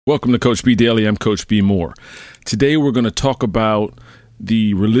Welcome to Coach B Daily. I'm Coach B Moore. Today we're going to talk about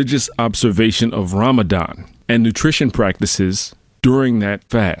the religious observation of Ramadan and nutrition practices during that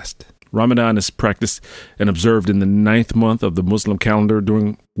fast. Ramadan is practiced and observed in the 9th month of the Muslim calendar,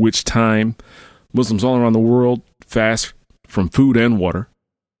 during which time Muslims all around the world fast from food and water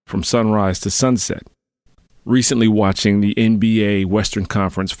from sunrise to sunset. Recently watching the NBA Western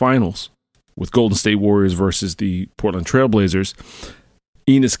Conference Finals with Golden State Warriors versus the Portland Trail Blazers,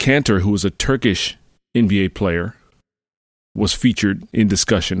 Enes Kanter, who is a Turkish NBA player, was featured in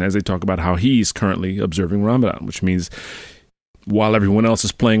discussion as they talk about how he's currently observing Ramadan, which means while everyone else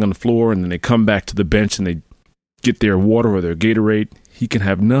is playing on the floor and then they come back to the bench and they get their water or their Gatorade, he can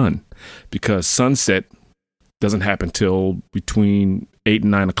have none because sunset doesn't happen till between 8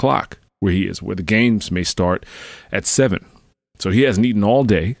 and 9 o'clock where he is, where the games may start at 7. So he hasn't eaten all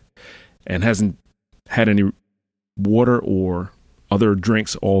day and hasn't had any water or other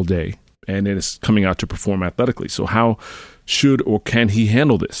drinks all day, and then is coming out to perform athletically. So how should or can he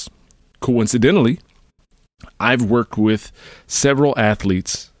handle this? Coincidentally, I've worked with several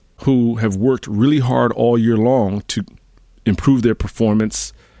athletes who have worked really hard all year long to improve their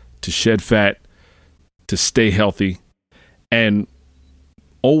performance, to shed fat, to stay healthy, and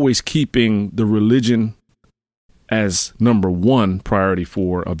always keeping the religion as number one priority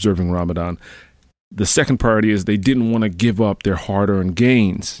for observing Ramadan. The second priority is they didn't want to give up their hard-earned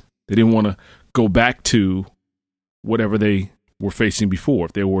gains. They didn't want to go back to whatever they were facing before.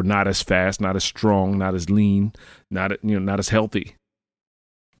 If they were not as fast, not as strong, not as lean, not as healthy.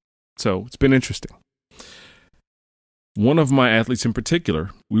 So it's been interesting. One of my athletes in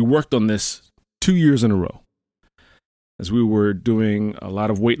particular, we worked on this 2 years in a row. As we were doing a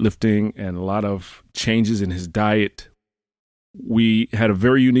lot of weightlifting and a lot of changes in his diet, we had a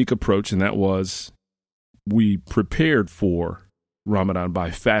very unique approach, and that was we prepared for Ramadan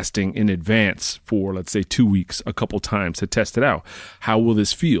by fasting in advance for, let's say, 2 weeks, a couple times to test it out. How will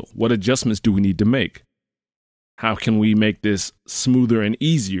this feel? What adjustments do we need to make? How can we make this smoother and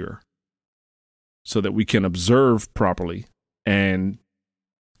easier so that we can observe properly and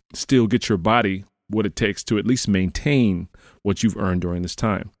still get your body what it takes to at least maintain what you've earned during this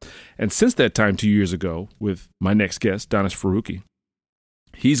time? And since that time, 2 years ago, with my next guest, Danish Farooqui,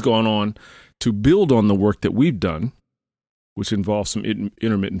 he's gone on to build on the work that we've done, which involves some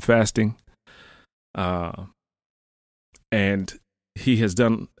intermittent fasting. And he has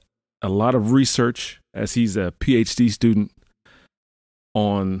done a lot of research as he's a PhD student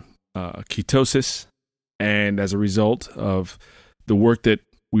on ketosis. And as a result of the work that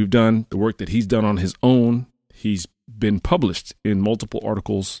we've done, the work that he's done on his own, he's been published in multiple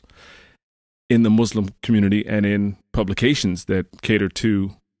articles in the Muslim community and in publications that cater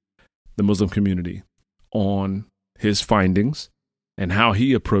to the Muslim community on his findings and how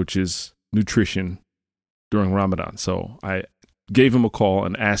he approaches nutrition during Ramadan. So I gave him a call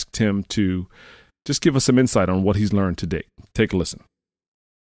and asked him to just give us some insight on what he's learned to date. Take a listen.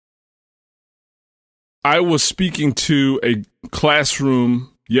 I was speaking to a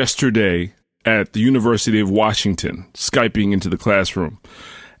classroom yesterday at the University of Washington, Skyping into the classroom.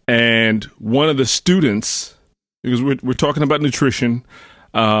 And one of the students, because we're talking about nutrition,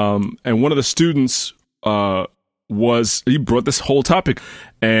 and one of the students he brought this whole topic,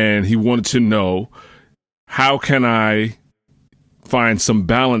 and he wanted to know, how can I find some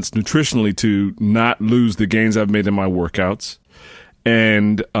balance nutritionally to not lose the gains I've made in my workouts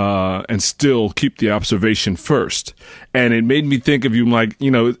and still keep the observation first? And it made me think of you, like,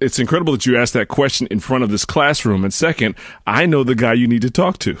 it's incredible that you asked that question in front of this classroom. And second, I know the guy you need to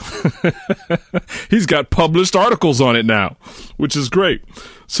talk to. He's got published articles on it now, which is great.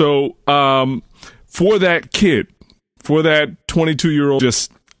 So for that kid, for that 22-year-old,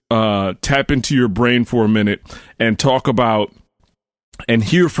 just tap into your brain for a minute and talk about and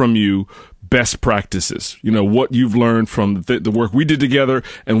hear from you best practices, what you've learned from the work we did together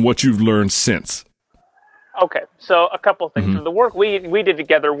and what you've learned since. Okay, so a couple of things. Mm-hmm. From the work we did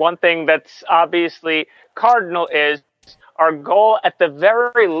together, one thing that's obviously cardinal is our goal at the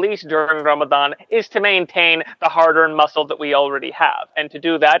very least during Ramadan is to maintain the hard-earned muscle that we already have. And to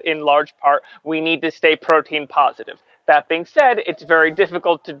do that, in large part, we need to stay protein positive. That being said, it's very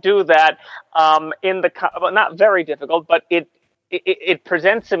difficult to do that not very difficult, but it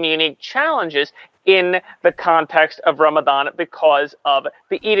presents some unique challenges in the context of Ramadan because of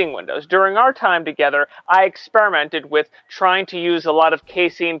the eating windows. During our time together, I experimented with trying to use a lot of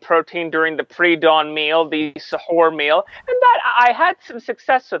casein protein during the pre-dawn meal, the sahur meal, and that I had some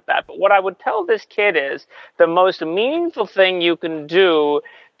success with that. But what I would tell this kid is the most meaningful thing you can do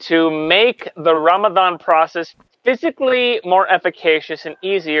to make the Ramadan process physically more efficacious and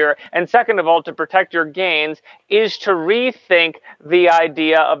easier, and second of all, to protect your gains, is to rethink the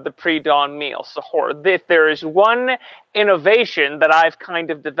idea of the pre-dawn meal, sahur. If there is one innovation that I've kind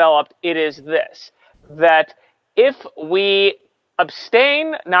of developed, it is this, that if we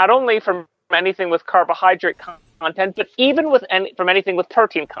abstain not only from anything with carbohydrate content, but even from anything with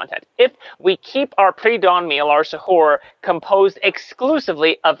protein content. If we keep our pre-dawn meal, our sahur, composed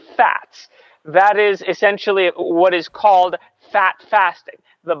exclusively of fats, that is essentially what is called fat fasting.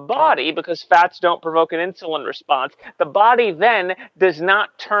 The body, because fats don't provoke an insulin response, the body then does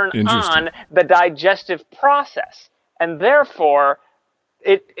not turn on the digestive process, and therefore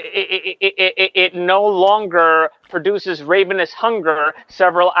it no longer produces ravenous hunger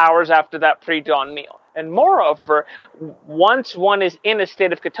several hours after that pre-dawn meal. And moreover, once one is in a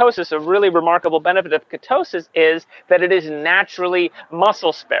state of ketosis, a really remarkable benefit of ketosis is that it is naturally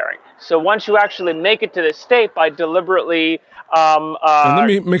muscle sparing. So once you actually make it to this state by deliberately and let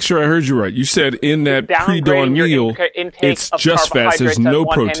me make sure I heard you right. You said in that pre-dawn meal, it's just fats. There's no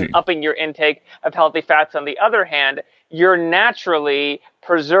protein. Hand, upping your intake of healthy fats on the other hand, you're naturally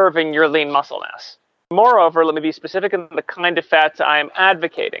preserving your lean muscle mass. Moreover, let me be specific in the kind of fats I'm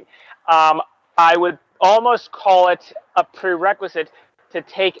advocating. I would almost call it a prerequisite to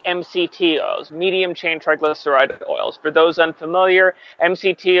take MCT oils, medium chain triglyceride oils. For those unfamiliar,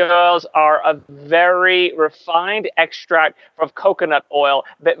 MCT oils are a very refined extract of coconut oil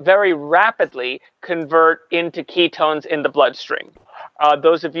that very rapidly convert into ketones in the bloodstream.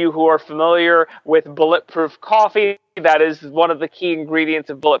 Those of you who are familiar with Bulletproof coffee, that is one of the key ingredients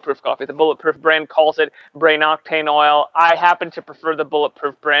of Bulletproof coffee. The Bulletproof brand calls it brain octane oil. I happen to prefer the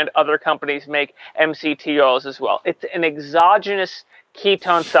Bulletproof brand. Other companies make MCT oils as well. It's an exogenous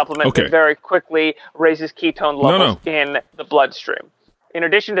ketone supplement that very quickly raises ketone levels in the bloodstream. In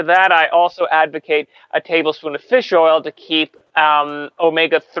addition to that, I also advocate a tablespoon of fish oil to keep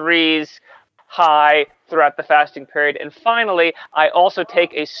omega-3s high throughout the fasting period. And finally, I also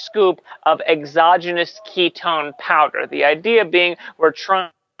take a scoop of exogenous ketone powder. The idea being we're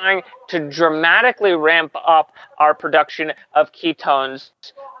trying to dramatically ramp up our production of ketones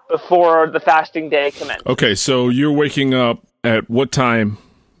before the fasting day commences. Okay, so you're waking up at what time?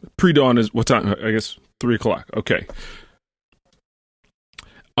 Pre-dawn is what time? I guess 3 o'clock. Okay.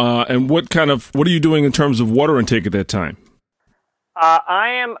 And what are you doing in terms of water intake at that time?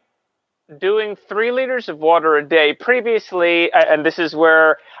 I am doing 3 liters of water a day. Previously, and this is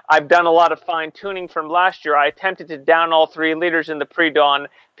where I've done a lot of fine-tuning from last year, I attempted to down all 3 liters in the pre-dawn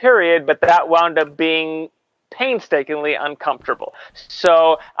period, but that wound up being painstakingly uncomfortable.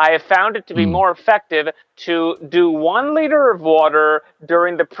 So I have found it to be more effective to do 1 liter of water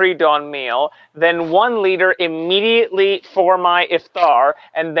during the pre-dawn meal, then 1 liter immediately for my iftar,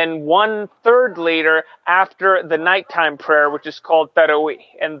 and then 1/3 liter after the nighttime prayer, which is called tarawih.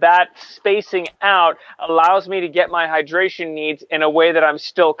 And that spacing out allows me to get my hydration needs in a way that I'm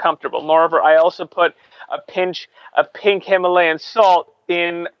still comfortable. Moreover, I also put a pinch of pink Himalayan salt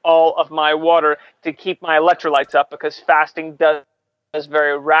in all of my water to keep my electrolytes up, because fasting does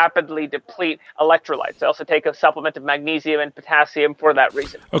very rapidly deplete electrolytes. I also take a supplement of magnesium and potassium for that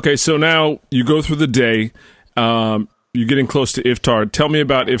reason. Okay, so now you go through the day. You're getting close to iftar. Tell me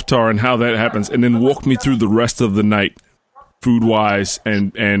about iftar and how that happens, and then walk me through the rest of the night, food-wise,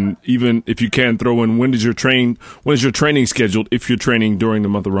 and even if you can throw in when is your training scheduled if you're training during the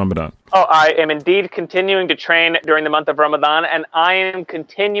month of Ramadan? Oh, I am indeed continuing to train during the month of Ramadan, and I am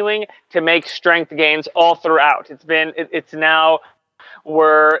continuing to make strength gains all throughout. It's now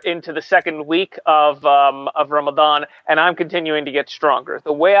we're into the second week of Ramadan, and I'm continuing to get stronger.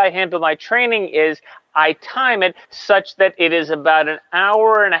 The way I handle my training is I time it such that it is about an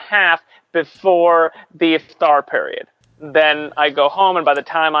hour and a half before the iftar period. Then I go home, and by the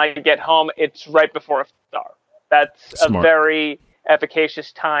time I get home, it's right before iftar. That's Smart. A very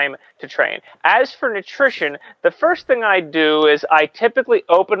efficacious time to train. As for nutrition, the first thing I do is I typically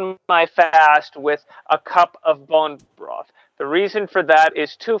open my fast with a cup of bone broth. The reason for that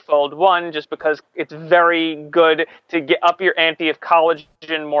is twofold. One, just because it's very good to get up your ante of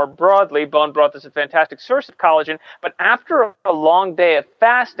collagen more broadly. Bone broth is a fantastic source of collagen. But after a long day of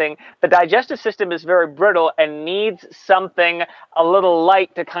fasting, the digestive system is very brittle and needs something a little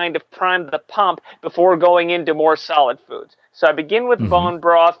light to kind of prime the pump before going into more solid foods. So I begin with bone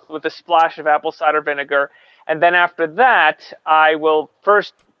broth with a splash of apple cider vinegar. And then after that, I will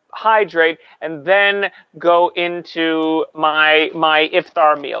first hydrate and then go into my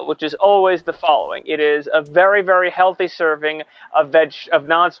iftar meal, which is always the following. It is a very, very healthy serving of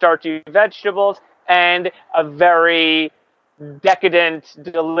non-starchy vegetables and a very decadent,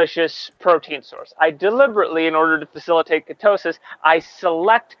 delicious protein source. I deliberately, in order to facilitate ketosis, I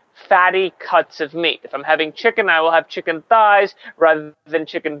select fatty cuts of meat. If I'm having chicken, I will have chicken thighs rather than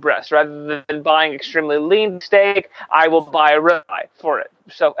chicken breasts. Rather than buying extremely lean steak, I will buy a ribeye for it,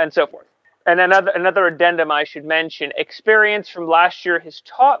 so and so forth. And another addendum I should mention, experience from last year has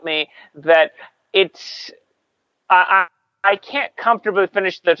taught me that I can't comfortably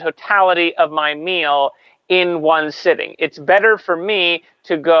finish the totality of my meal in one sitting. It's better for me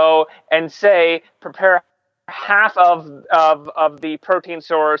to go and say, prepare half of the protein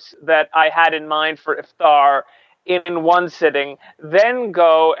source that I had in mind for iftar in one sitting, then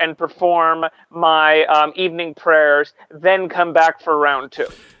go and perform my evening prayers, then come back for round two.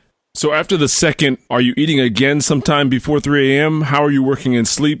 So after the second, are you eating again sometime before 3 a.m.? How are you working in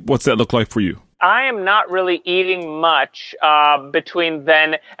sleep? What's that look like for you? I am not really eating much between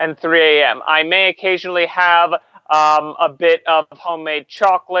then and 3 a.m. I may occasionally have a bit of homemade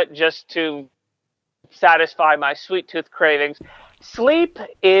chocolate just to satisfy my sweet tooth cravings. Sleep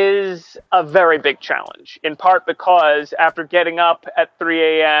is a very big challenge, in part because after getting up at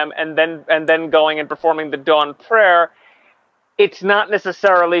 3 a.m. and then going and performing the dawn prayer, it's not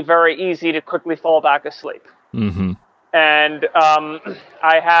necessarily very easy to quickly fall back asleep. Mm-hmm. And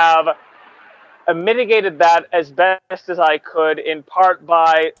I have mitigated that as best as I could, in part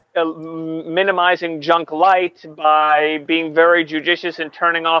by minimizing junk light, by being very judicious in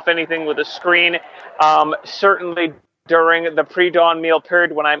turning off anything with a screen. Certainly during the pre-dawn meal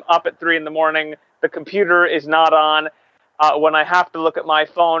period, when I'm up at 3 in the morning, the computer is not on. When I have to look at my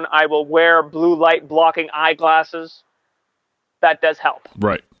phone, I will wear blue light blocking eyeglasses. That does help.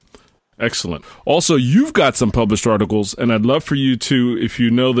 Right. Excellent. Also, you've got some published articles, and I'd love for you to, if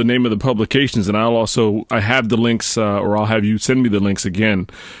you know the name of the publications, and I have the links, or I'll have you send me the links again.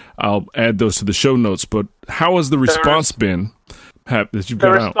 I'll add those to the show notes. But how has the response been that you've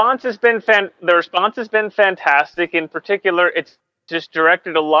got out? The response has been fantastic. In particular, it's just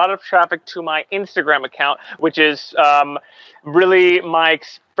directed a lot of traffic to my Instagram account, which is really my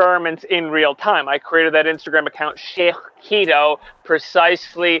experiments in real time. I created that Instagram account, Sheikh Keto,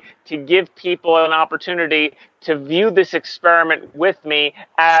 precisely to give people an opportunity to view this experiment with me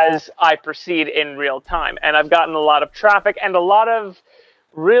as I proceed in real time. And I've gotten a lot of traffic and a lot of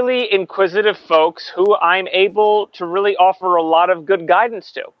really inquisitive folks who I'm able to really offer a lot of good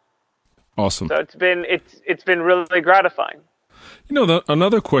guidance to. Awesome. So it's been really gratifying. You know,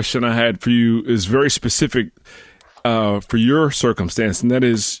 another question I had for you is very specific for your circumstance, and that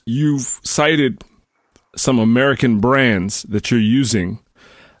is you've cited some American brands that you're using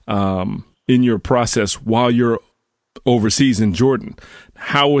in your process while you're overseas in Jordan.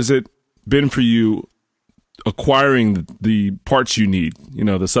 How has it been for you acquiring the parts you need,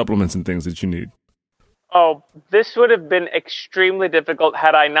 the supplements and things that you need? Oh, this would have been extremely difficult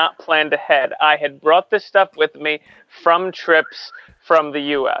had I not planned ahead. I had brought this stuff with me from trips from the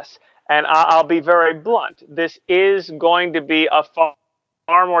U.S. And I'll be very blunt. This is going to be a far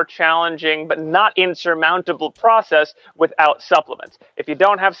more challenging but not insurmountable process without supplements. If you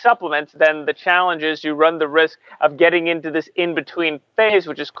don't have supplements, then the challenge is you run the risk of getting into this in-between phase,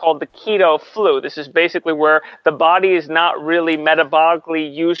 which is called the keto flu. This is basically where the body is not really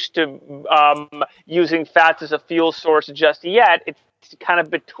metabolically used to using fats as a fuel source just yet. It's kind of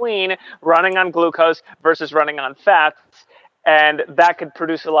between running on glucose versus running on fats. And that could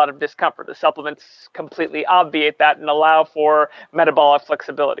produce a lot of discomfort. The supplements completely obviate that and allow for metabolic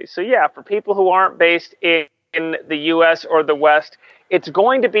flexibility. So yeah, for people who aren't based in the U.S. or the West, it's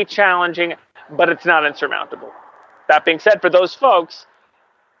going to be challenging, but it's not insurmountable. That being said, for those folks,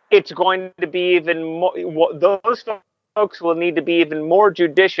 it's going to be even more, those folks will need to be even more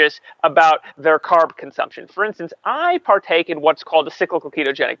judicious about their carb consumption. For instance, I partake in what's called a cyclical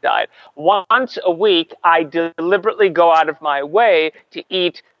ketogenic diet. Once a week, I deliberately go out of my way to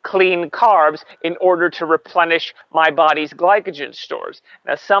eat clean carbs in order to replenish my body's glycogen stores.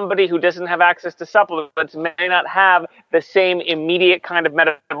 Now, somebody who doesn't have access to supplements may not have the same immediate kind of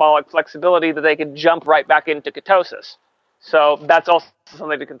metabolic flexibility that they could jump right back into ketosis. So that's also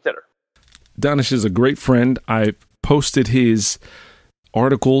something to consider. Danish is a great friend. I've posted his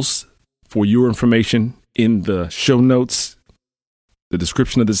articles for your information in the show notes, the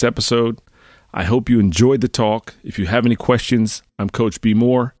description of this episode. I hope you enjoyed the talk. If you have any questions, I'm Coach B.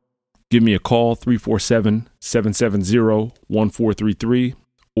 Moore. Give me a call, 347-770-1433,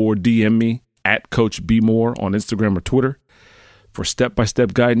 or DM me at Coach B. Moore on Instagram or Twitter. For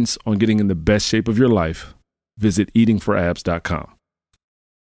step-by-step guidance on getting in the best shape of your life, visit eatingforabs.com.